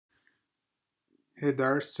Hey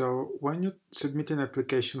there, so when you submit an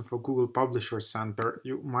application for Google Publisher Center,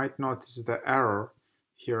 you might notice the error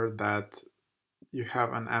here that you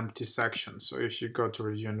have an empty section. So if you go to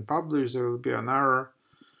review and publish, there will be an error,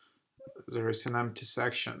 there is an empty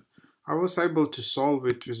section. I was able to solve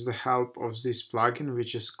it with the help of this plugin,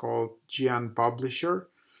 which is called GN Publisher,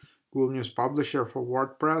 Google News Publisher for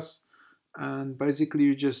WordPress. And basically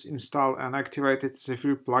you just install and activate it as a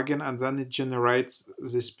free plugin, and then it generates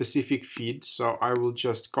the specific feed. So I will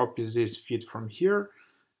just copy this feed from here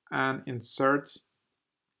and insert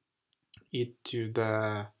it to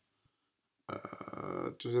the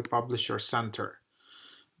publisher center.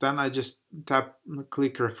 Then I just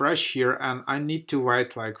click refresh here, and I need to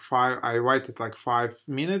wait like I waited like 5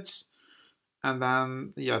 minutes, and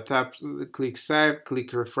then click save,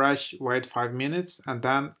 click refresh, wait 5 minutes, and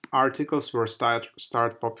then articles will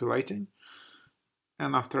start populating.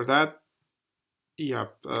 And after that,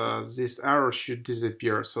 this error should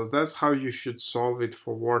disappear. So that's how you should solve it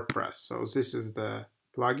for WordPress. So this is the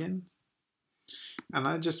plugin, and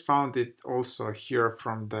I just found it also here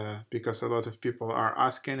because a lot of people are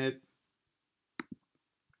asking it.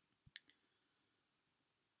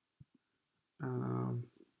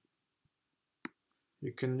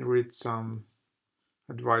 You can read some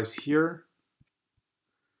advice here.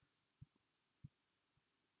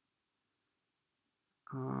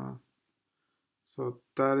 So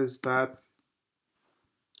that is that.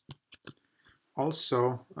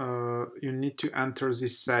 Also, you need to enter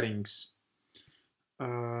these settings.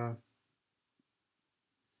 So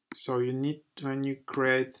you need, when you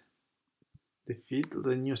create the feed,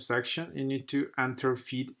 the new section, you need to enter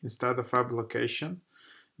feed instead of web location.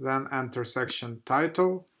 Then enter section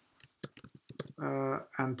title,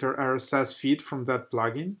 enter RSS feed from that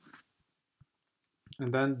plugin,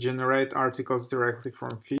 and then generate articles directly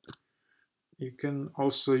from feed. You can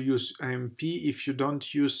also use AMP. If you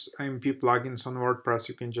don't use AMP plugins on WordPress,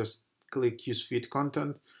 you can just click use feed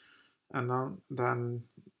content, and then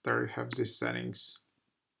there you have these settings.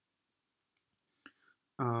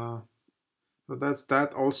 So that's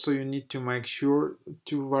that. Also, you need to make sure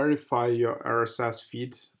to verify your RSS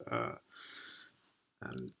feed.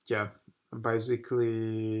 And yeah,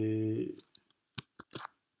 basically,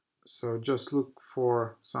 so just look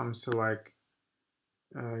for something like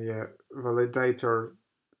validator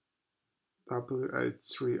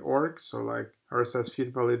w83org, so like RSS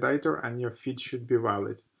feed validator, and your feed should be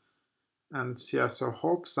valid. And yeah, so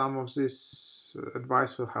hope some of this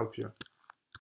advice will help you.